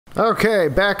Okay,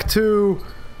 back to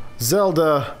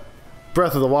Zelda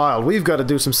Breath of the Wild. We've got to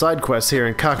do some side quests here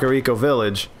in Kakariko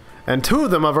Village. And 2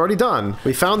 of them I've already done.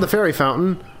 We found the fairy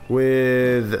fountain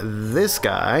with this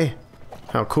guy.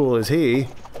 How cool is he?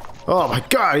 Oh my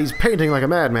god, he's painting like a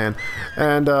madman.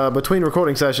 And between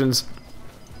recording sessions,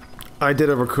 I did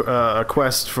a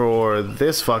quest for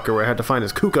this fucker where I had to find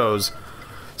his cuckoos.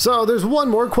 So there's one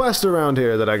more quest around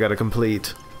here that I gotta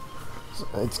complete.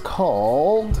 It's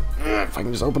called, if I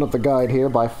can just open up the guide here,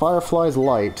 By Firefly's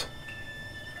Light.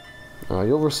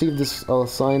 You'll receive this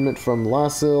assignment from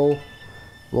Lasil,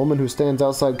 woman who stands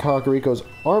outside Kakariko's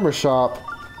armor shop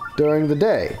during the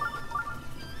day.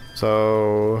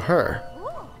 So, her.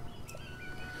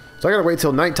 So I gotta wait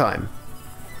till nighttime.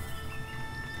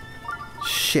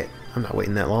 Shit, I'm not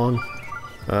waiting that long.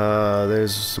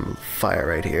 There's some fire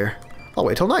right here. I'll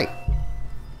wait till night.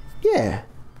 Yeah.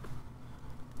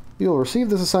 You'll receive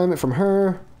this assignment from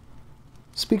her.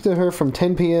 Speak to her from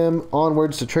 10 p.m.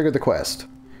 onwards to trigger the quest.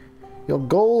 Your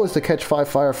goal is to catch 5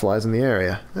 fireflies in the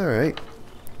area. Alright.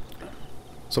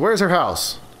 So where's her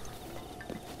house?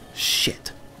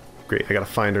 Shit. Great, I gotta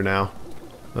find her now.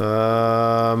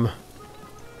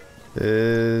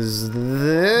 Is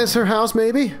this her house,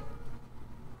 maybe?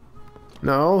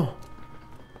 No.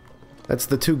 That's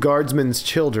the 2 guardsmen's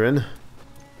children.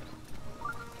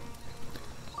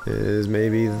 Is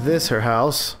maybe this her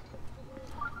house?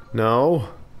 No.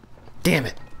 Damn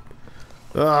it.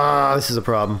 Ah, this is a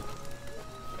problem.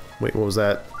 Wait, what was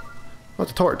that? Oh,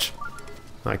 it's a torch.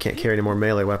 I can't carry any more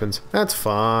melee weapons. That's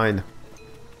fine.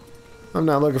 I'm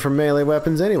not looking for melee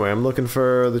weapons anyway. I'm looking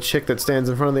for the chick that stands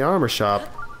in front of the armor shop.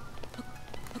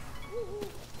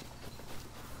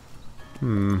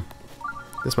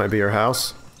 This might be her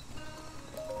house.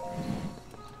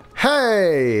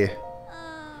 Hey!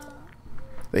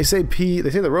 They say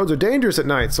the roads are dangerous at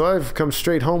night, so I've come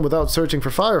straight home without searching for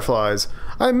fireflies.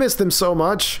 I miss them so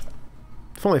much.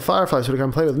 If only fireflies would have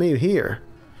come play with me here.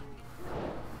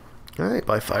 Alright,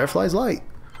 By Firefly's Light.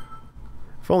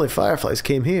 If only fireflies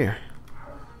came here.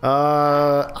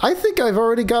 I think I've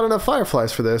already got enough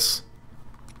fireflies for this.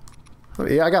 Oh,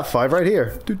 yeah, I got 5 right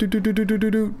here.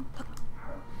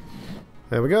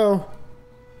 There we go.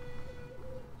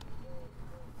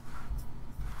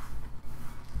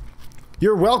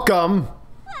 You're welcome!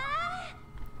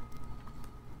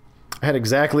 I had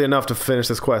exactly enough to finish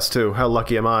this quest, too. How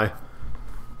lucky am I?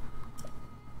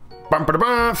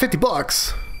 50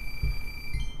 bucks!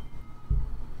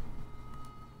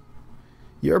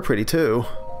 You're pretty, too.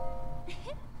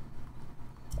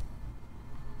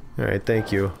 Alright,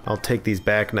 thank you. I'll take these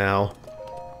back now.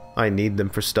 I need them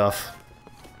for stuff.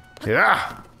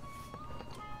 Yeah!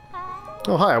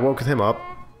 Oh, hi, I woke him up.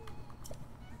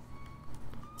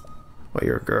 Well,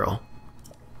 you're a girl.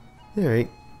 Alright.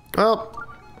 Well,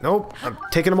 nope. I'm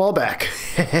taking them all back.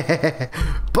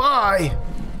 Bye!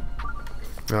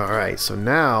 Alright, so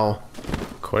now,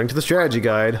 according to the strategy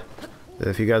guide,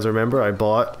 if you guys remember, I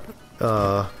bought,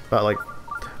 about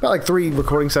like 3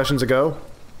 recording sessions ago.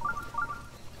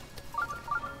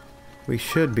 We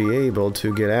should be able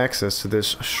to get access to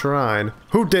this shrine.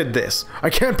 Who did this? I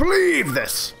can't believe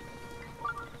this!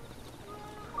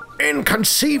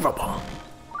 Inconceivable!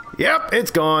 Yep,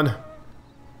 it's gone.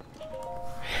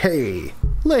 Hey,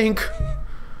 Link.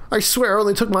 I swear I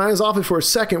only took my eyes off it for a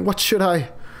second. What should I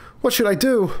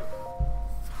do?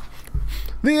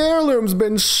 The heirloom's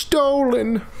been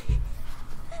stolen.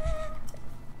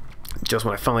 Just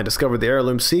when I finally discovered the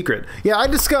heirloom secret. Yeah, I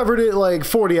discovered it like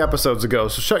 40 episodes ago,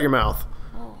 so shut your mouth.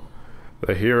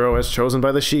 The hero as chosen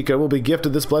by the Sheikah will be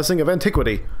gifted this blessing of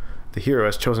antiquity. The hero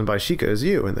as chosen by Sheikah is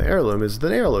you, and the heirloom is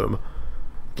the heirloom.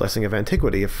 Blessing of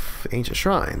antiquity of ancient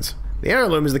shrines. The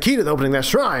heirloom is the key to opening that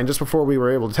shrine. Just before we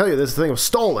were able to tell you this thing was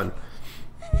stolen.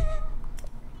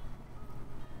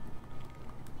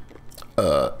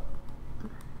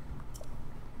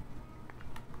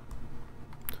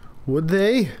 Would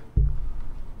they?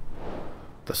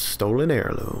 The stolen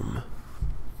heirloom.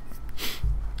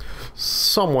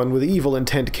 Someone with evil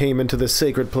intent came into this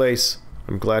sacred place.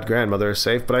 I'm glad grandmother is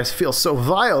safe, but I feel so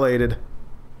violated.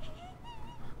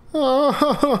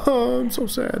 Oh, I'm so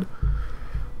sad.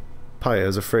 Paya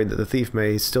is afraid that the thief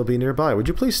may still be nearby. Would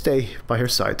you please stay by her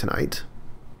side tonight?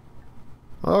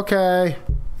 Okay.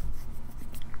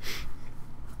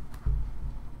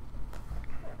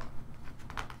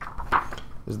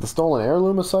 Is the stolen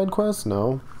heirloom a side quest?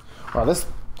 No. Wow, this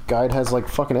guide has like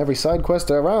fucking every side quest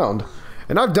around.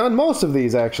 And I've done most of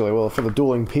these, actually. Well, for the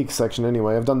Dueling Peaks section,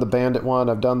 anyway. I've done the Bandit one.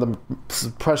 I've done the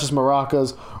Precious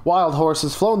Maracas, Wild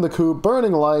Horses, Flown the Coop,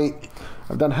 Burning Light.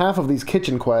 I've done half of these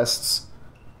kitchen quests.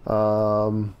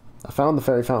 I found the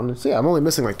fairy fountain. So yeah, I'm only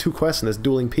missing like 2 quests in this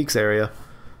Dueling Peaks area.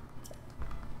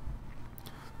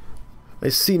 I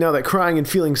see now that crying and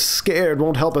feeling scared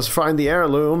won't help us find the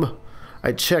heirloom.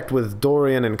 I checked with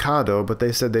Dorian and Kado, but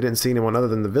they said they didn't see anyone other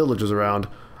than the villagers around.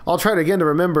 I'll try it again to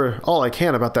remember all I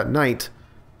can about that night.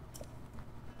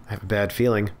 I have a bad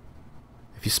feeling.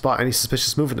 If you spot any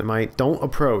suspicious movement at night, don't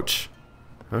approach.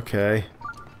 Okay.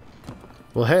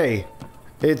 Well, hey,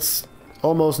 it's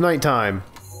almost nighttime.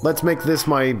 Let's make this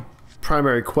my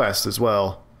primary quest as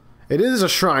well. It is a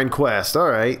shrine quest,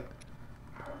 alright.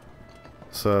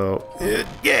 So,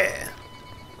 yeah!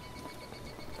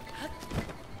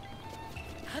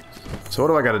 So what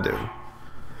do I gotta do?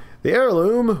 The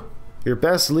heirloom! Your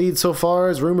best lead so far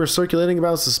is rumors circulating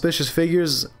about suspicious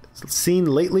figures seen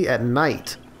lately at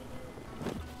night.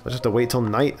 So I just have to wait till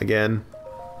night again.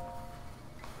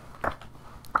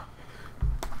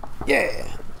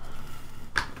 Yeah!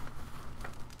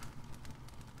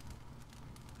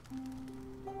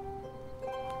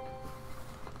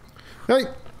 Hey!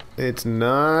 It's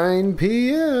 9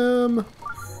 p.m.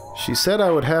 She said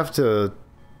I would have to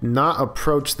not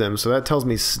approach them, so that tells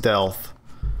me stealth.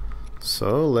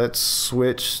 So let's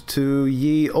switch to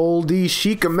ye oldie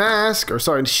Sheik's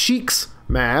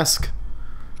mask.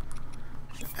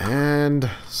 And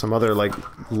some other, like,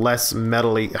 less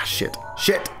metally... Ah, shit.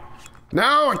 Shit!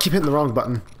 No! I keep hitting the wrong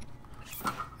button.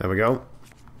 There we go.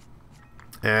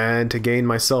 And to gain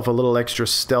myself a little extra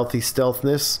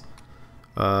stealthiness,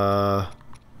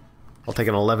 I'll take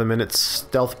an 11-minute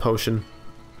stealth potion.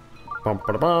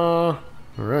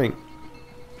 Alright.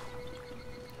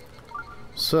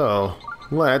 So,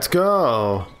 let's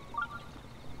go.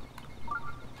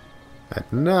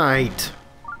 At night.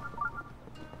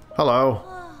 Hello.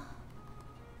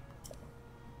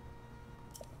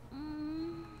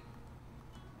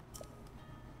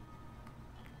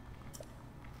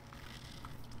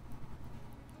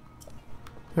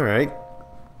 Alright.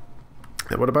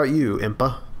 And what about you,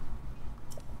 Impa?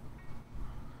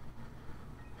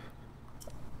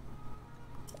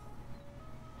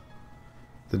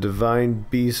 The Divine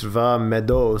Beast Va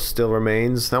Meadows still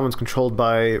remains. That one's controlled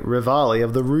by Rivali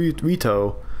of the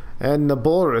Rito. And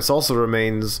Naboris also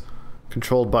remains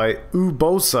controlled by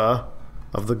Ubosa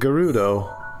of the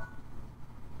Gerudo.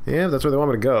 Yeah, that's where they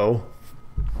want me to go.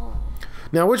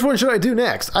 Now, which one should I do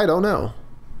next? I don't know.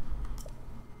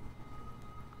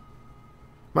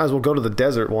 Might as well go to the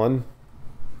desert one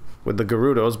with the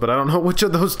Gerudos, but I don't know which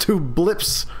of those 2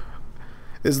 blips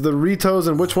is the Ritos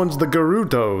and which one's the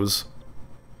Gerudos.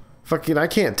 Fucking, I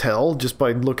can't tell just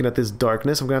by looking at this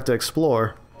darkness. I'm gonna have to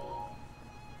explore.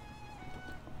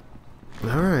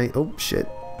 Alright. Oh, shit.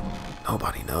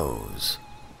 Nobody knows.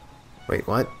 Wait,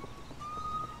 what?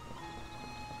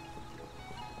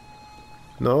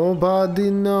 Nobody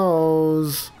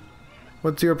knows.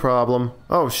 What's your problem?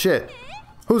 Oh, shit.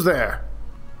 Who's there?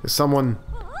 Is someone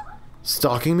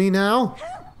stalking me now?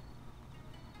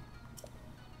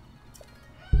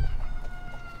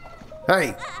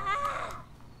 Hey!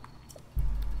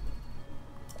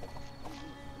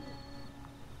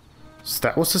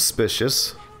 That was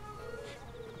suspicious.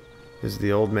 Is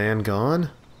the old man gone?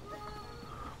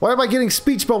 Why am I getting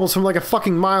speech bubbles from like a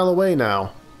fucking mile away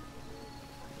now?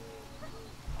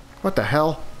 What the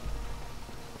hell?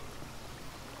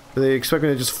 Do they expect me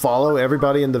to just follow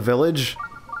everybody in the village?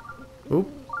 Oop.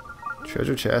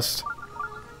 Treasure chest.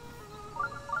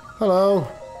 Hello.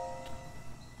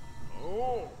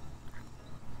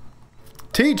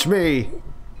 Teach me!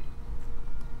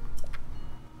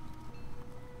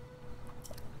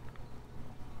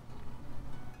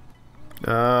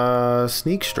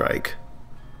 Sneak strike.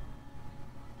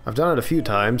 I've done it a few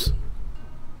times.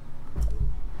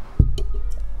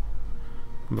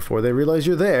 Before they realize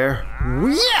you're there.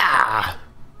 Yeah!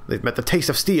 They've met the taste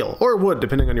of steel, or wood,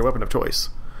 depending on your weapon of choice.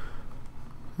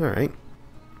 Alright.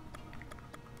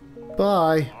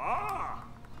 Bye.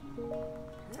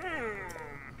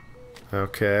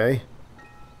 Okay.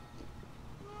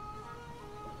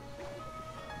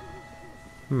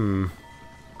 Where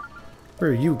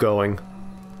are you going?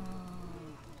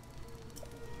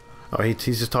 Oh,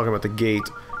 he's just talking about the gate.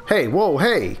 Hey, whoa,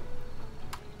 hey!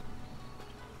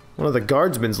 One of the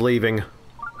guardsmen's leaving.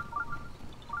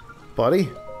 Buddy?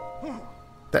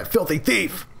 That filthy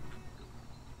thief!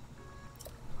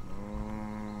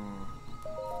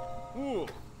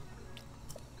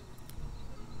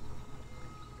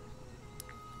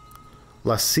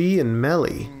 Lassie and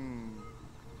Melly.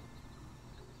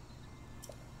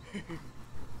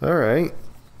 Alright.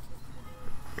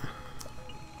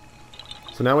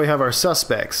 So now we have our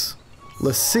suspects.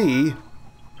 Lassie,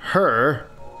 her,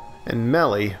 and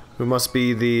Melly, who must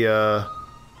be the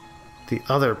The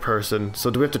other person.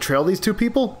 So do we have to trail these two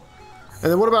people?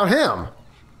 And then what about him?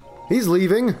 He's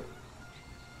leaving.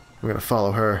 I'm gonna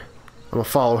follow her. I'm gonna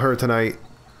follow her tonight.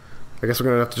 I guess we're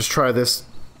gonna have to just try this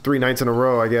 3 nights in a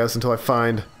row, I guess, until I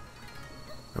find...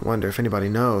 I wonder if anybody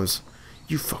knows.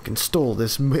 You fucking stole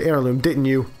this heirloom, didn't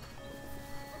you?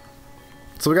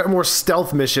 So we got a more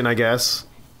stealth mission, I guess.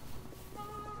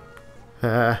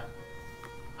 Hide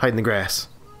in the grass.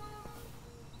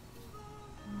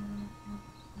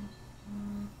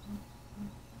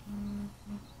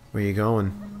 Where you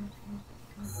going?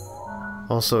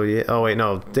 Also, yeah. Oh wait,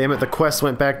 no. Damn it! The quest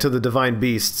went back to the divine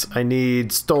beasts. I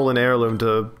need stolen heirloom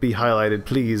to be highlighted,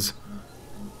 please.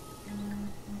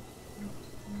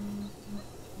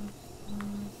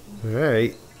 All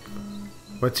right.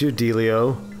 What's your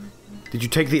dealio? Did you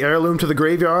take the heirloom to the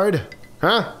graveyard?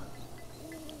 Huh?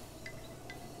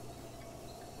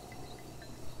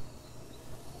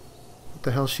 What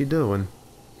the hell's she doing?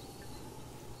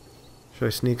 Should I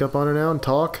sneak up on her now and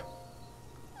talk?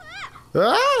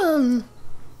 Ah!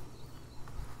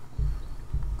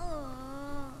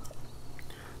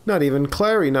 Not even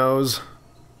Clary knows.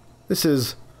 This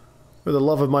is where the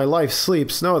love of my life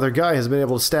sleeps. No other guy has been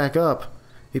able to stack up.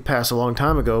 He passed a long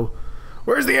time ago.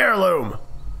 Where's the heirloom?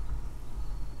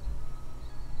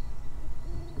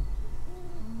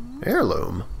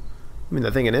 Heirloom? You mean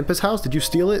that thing in Impi's house? Did you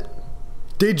steal it?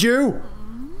 Did you?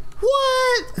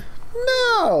 What?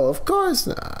 No, of course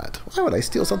not. Why would I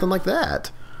steal something like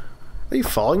that? Are you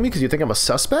following me because you think I'm a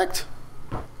suspect?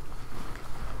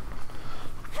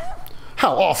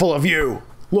 How awful of you!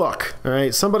 Look,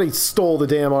 alright, somebody stole the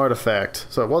damn artifact,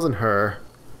 so it wasn't her.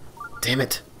 Damn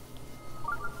it.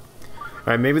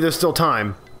 Alright, maybe there's still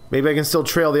time. Maybe I can still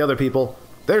trail the other people.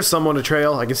 There's someone to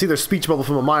trail. I can see their speech bubble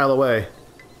from a mile away.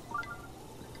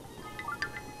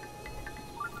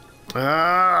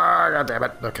 Ah, god damn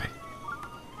it. Okay.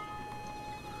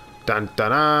 Dun dun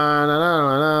dun dun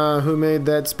dun dun. Who made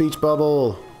that speech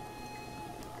bubble?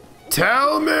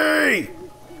 Tell me!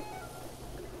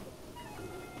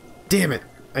 Damn it.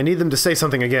 I need them to say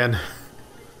something again.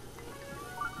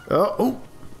 Oh,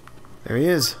 there he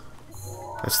is.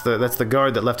 That's the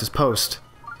guard that left his post.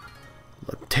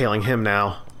 Tailing him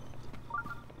now.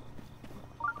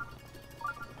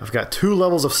 I've got 2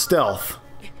 levels of stealth.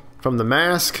 From the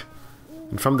mask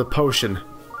and from the potion.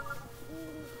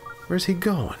 Where's he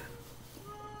going?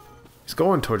 He's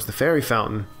going towards the fairy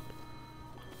fountain.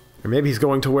 Or maybe he's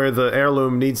going to where the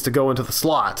heirloom needs to go into the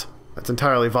slot. That's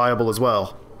entirely viable as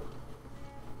well.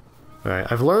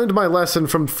 Alright, I've learned my lesson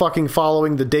from fucking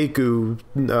following the Deku,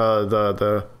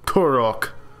 the Korok.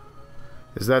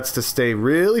 Is that's to stay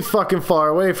really fucking far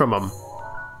away from him.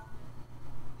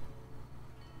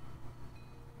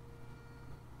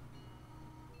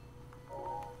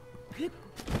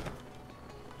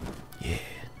 Yeah.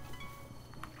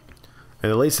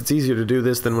 And at least it's easier to do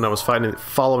this than when I was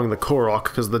following the Korok,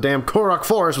 because the damn Korok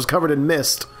forest was covered in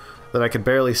mist that I could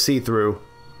barely see through.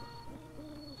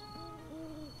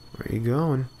 Where are you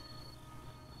going?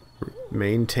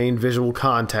 Maintain visual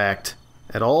contact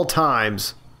at all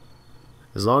times.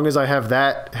 As long as I have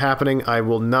that happening, I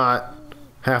will not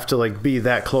have to, like, be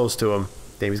that close to him.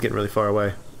 Damn, he's getting really far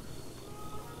away.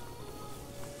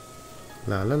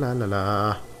 La la la la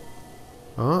la.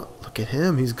 Oh, look at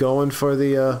him. He's going for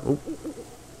the, oh.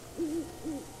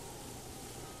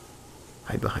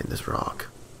 Hide behind this rock.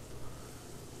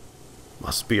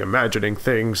 Must be imagining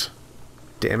things.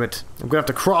 Damn it. I'm gonna have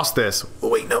to cross this. Oh,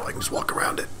 wait, no, I can just walk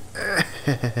around it. I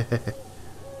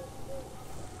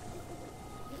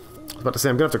was about to say,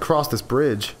 I'm gonna have to cross this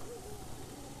bridge.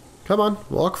 Come on,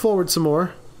 walk forward some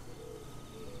more.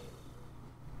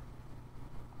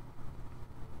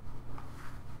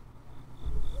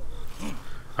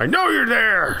 I know you're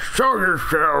there! Show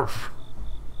yourself!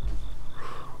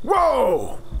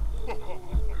 Whoa!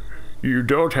 You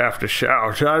don't have to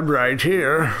shout, I'm right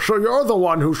here. So you're the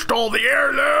one who stole the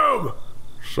heirloom!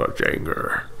 Such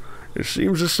anger. It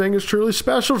seems this thing is truly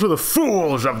special to the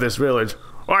fools of this village.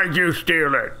 Why'd you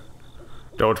steal it?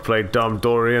 Don't play dumb,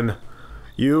 Dorian.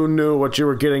 You knew what you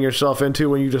were getting yourself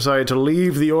into when you decided to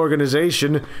leave the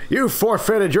organization. You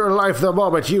forfeited your life the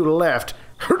moment you left.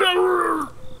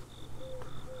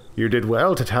 You did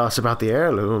well to tell us about the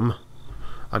heirloom.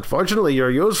 Unfortunately, your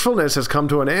usefulness has come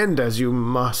to an end, as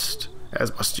must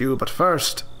you, but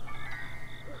first...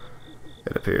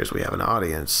 It appears we have an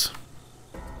audience.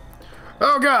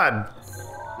 Oh god!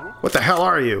 What the hell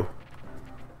are you?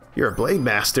 You're a blade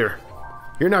master.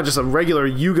 You're not just a regular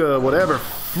Yuga whatever.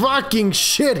 Fucking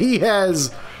shit he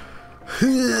has!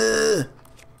 Is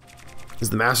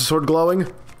the Master Sword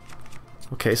glowing?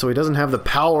 Okay, so he doesn't have the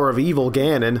power of evil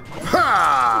Ganon.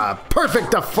 Ha!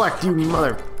 Perfect deflect, you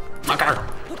motherfucker!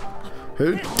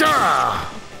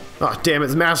 Oh, damn it,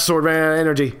 this Master Sword ran out of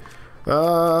energy.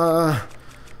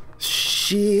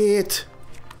 Shit.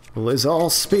 Lizal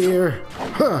Spear.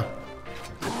 Huh.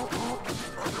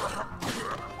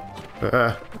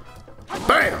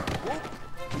 Bam!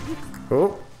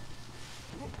 Oh.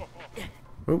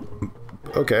 Oh.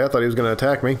 Okay, I thought he was gonna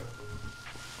attack me.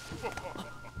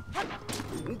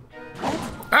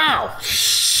 Ow!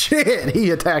 Shit! He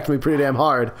attacked me pretty damn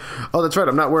hard. Oh, that's right,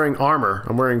 I'm not wearing armor.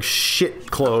 I'm wearing shit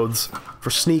clothes for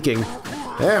sneaking.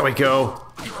 There we go.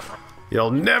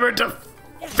 You'll never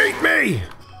defeat me!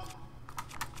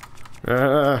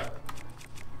 How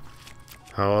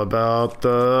about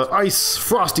the Ice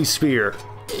Frosty Spear?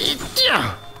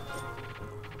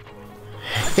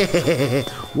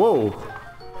 Whoa.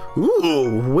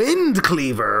 Ooh, Wind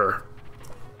Cleaver.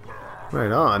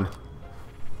 Right on.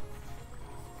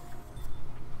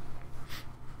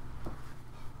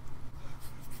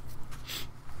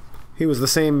 He was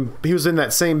in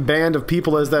that same band of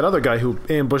people as that other guy who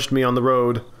ambushed me on the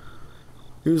road.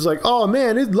 He was like, oh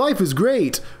man, his life is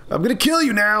great. I'm gonna kill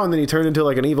you now. And then he turned into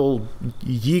like an evil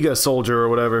Yiga soldier or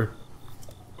whatever.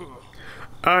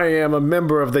 I am a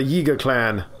member of the Yiga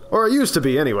clan. Or I used to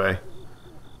be anyway.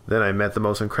 Then I met the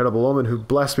most incredible woman who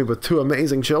blessed me with 2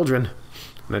 amazing children.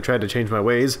 And I tried to change my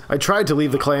ways. I tried to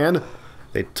leave the clan.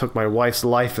 They took my wife's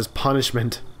life as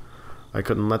punishment. I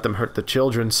couldn't let them hurt the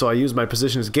children, so I used my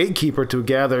position as gatekeeper to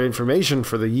gather information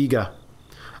for the Yiga.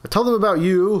 I told them about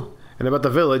you and about the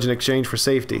village in exchange for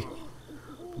safety.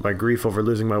 My grief over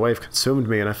losing my wife consumed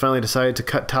me, and I finally decided to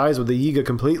cut ties with the Yiga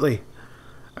completely.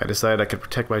 I decided I could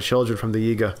protect my children from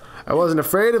the Yiga. I wasn't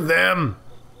afraid of them.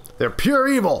 They're pure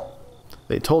evil.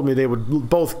 They told me they would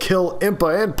both kill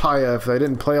Impa and Paya if I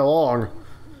didn't play along.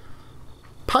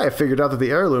 Paya figured out that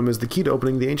the heirloom is the key to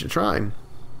opening the ancient shrine.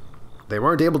 They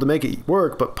weren't able to make it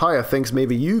work, but Paya thinks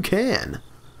maybe you can.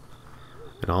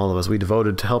 And all of us, we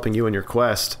devoted to helping you in your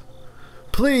quest.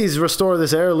 Please restore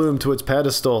this heirloom to its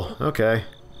pedestal. Okay.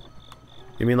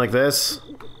 You mean like this?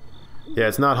 Yeah,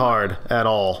 it's not hard at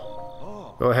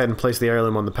all. Go ahead and place the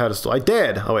heirloom on the pedestal. I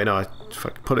did! Oh wait, no, I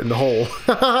fucking put it in the hole.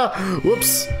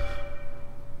 Whoops!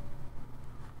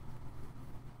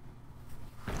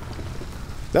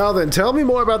 Now then, tell me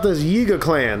more about this Yiga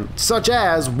clan, such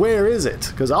as, where is it?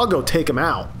 Because I'll go take him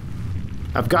out.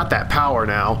 I've got that power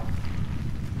now.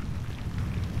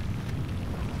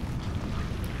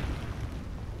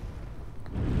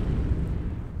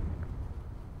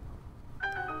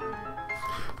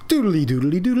 Doodly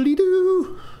doodly doodly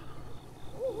doo.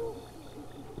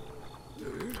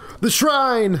 The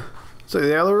shrine! So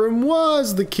the Heirloom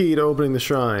was the key to opening the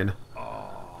shrine.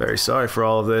 Very sorry for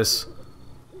all of this.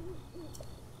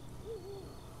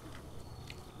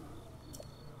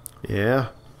 Yeah.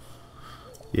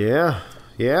 Yeah.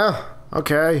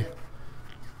 Okay.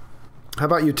 How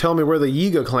about you tell me where the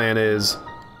Yiga clan is?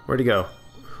 Where'd he go?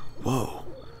 Whoa.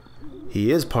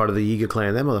 He is part of the Yiga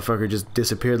clan. That motherfucker just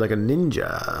disappeared like a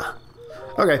ninja.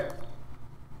 Okay.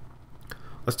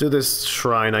 Let's do this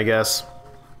shrine, I guess.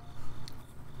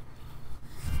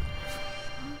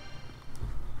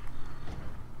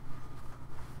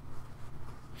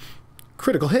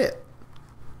 Critical hit.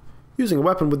 Using a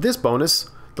weapon with this bonus,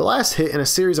 the last hit in a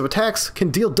series of attacks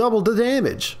can deal double the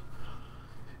damage.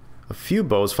 A few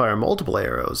bows fire multiple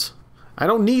arrows. I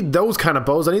don't need those kind of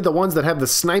bows, I need the ones that have the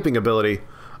sniping ability.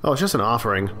 Oh, it's just an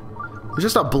offering. It's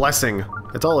just a blessing.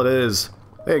 That's all it is.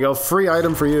 There you go, free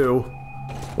item for you.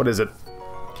 What is it?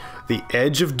 The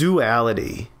Edge of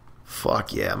Duality.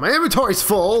 Fuck yeah, my inventory's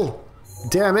full!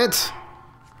 Damn it!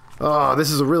 Oh,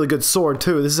 this is a really good sword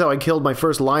too. This is how I killed my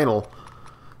first Lionel.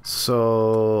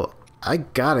 So I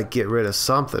gotta get rid of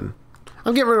something.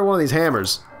 I'm getting rid of one of these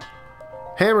hammers.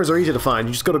 Hammers are easy to find.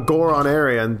 You just go to Goron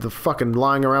area and they're fucking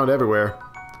lying around everywhere.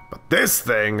 But this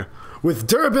thing, with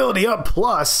durability up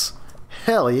plus,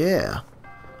 hell yeah.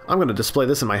 I'm gonna display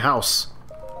this in my house.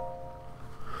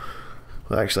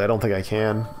 Well, actually, I don't think I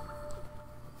can.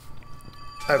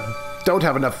 I don't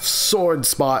have enough sword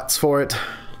spots for it.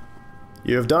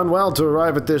 You have done well to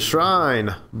arrive at this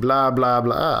shrine. Blah, blah,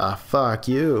 blah. Fuck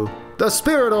you. The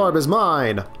spirit orb is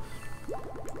mine!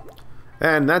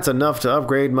 And that's enough to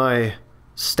upgrade my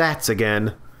stats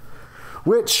again.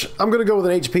 Which, I'm gonna go with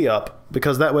an HP up,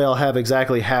 because that way I'll have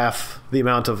exactly half the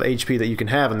amount of HP that you can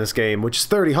have in this game, which is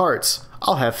 30 hearts.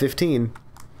 I'll have 15.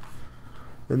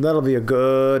 And that'll be a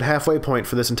good halfway point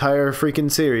for this entire freaking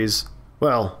series.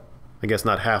 Well, I guess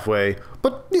not halfway,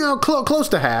 but, you know, close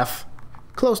to half.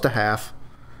 Close to half.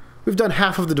 We've done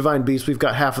half of the Divine Beast, we've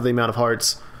got half of the amount of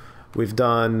hearts. We've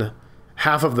done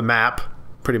half of the map.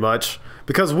 pretty much.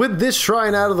 Because with this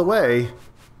shrine out of the way,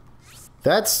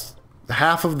 that's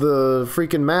half of the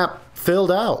freaking map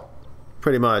filled out,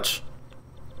 pretty much.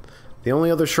 The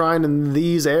only other shrine in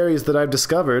these areas that I've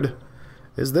discovered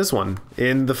is this one,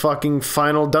 in the fucking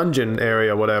final dungeon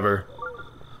area, whatever.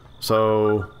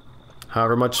 So,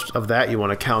 however much of that you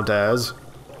want to count as,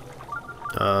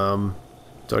 it's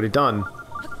already done.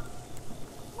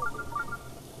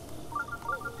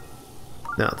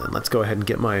 Now then, let's go ahead and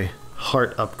get my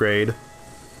heart upgrade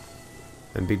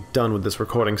and be done with this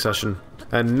recording session.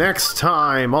 And next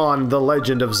time on The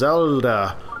Legend of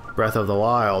Zelda Breath of the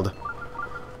Wild,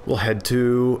 we'll head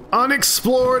to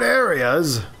unexplored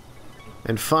areas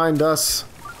and find us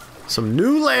some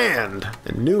new land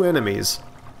and new enemies.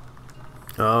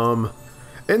 In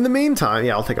the meantime,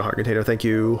 yeah, I'll take a heart container, thank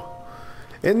you.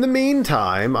 In the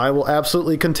meantime, I will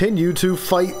absolutely continue to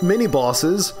fight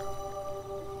mini-bosses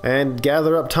and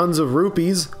gather up tons of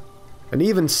rupees and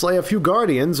even slay a few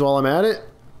guardians while I'm at it.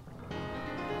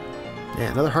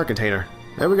 Yeah, another heart container.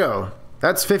 There we go.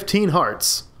 That's 15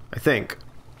 hearts, I think.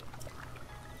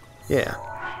 Yeah.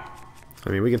 I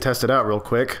mean, we can test it out real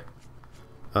quick.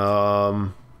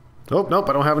 Oh, nope,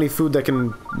 I don't have any food that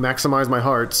can maximize my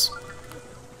hearts.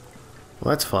 Well,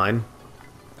 that's fine.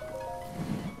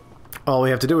 All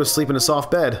we have to do is sleep in a soft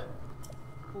bed.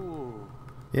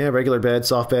 Yeah, regular bed,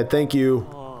 soft bed, thank you.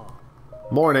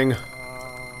 Morning.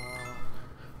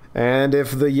 And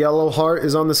if the yellow heart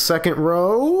is on the second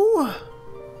row,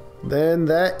 then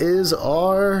that is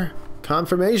our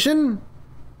confirmation.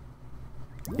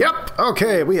 Yep,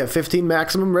 okay, we have 15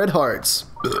 maximum red hearts.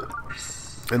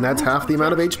 And that's half the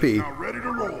amount of HP. Ready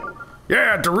to roll.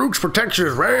 Yeah, Daruk's protection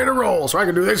is ready to roll, so I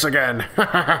can do this again. Come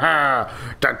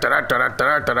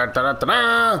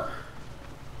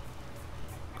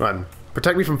on,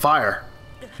 protect me from fire.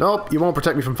 Nope, you won't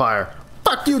protect me from fire.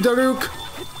 Fuck you, Daruk!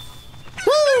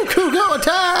 Woo! Kugo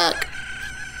attack!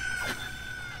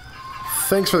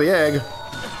 Thanks for the egg.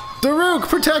 Daruk,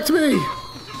 protect me!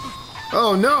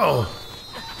 Oh no!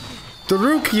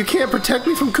 Daruk, you can't protect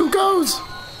me from Kugos?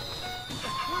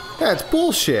 That's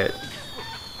bullshit.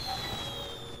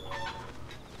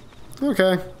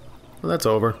 Okay. Well, that's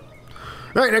over.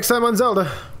 Alright, next time on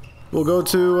Zelda, we'll go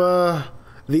to,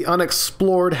 the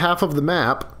unexplored half of the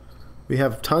map. We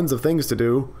have tons of things to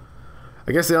do.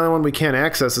 I guess the only one we can't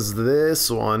access is this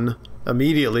one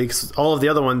immediately, because all of the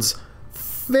other ones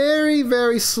very,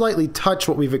 very slightly touch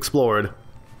what we've explored.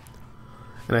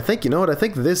 And I think, you know what, I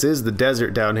think this is the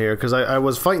desert down here, because I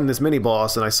was fighting this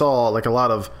mini-boss and I saw, like, a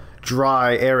lot of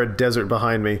dry, arid desert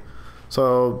behind me.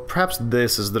 So perhaps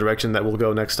this is the direction that we'll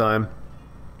go next time.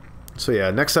 So yeah,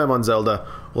 next time on Zelda,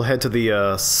 we'll head to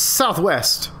the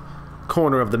southwest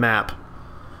corner of the map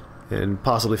and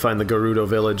possibly find the Gerudo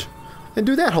village and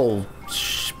do that whole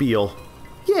spiel.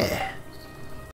 Yeah.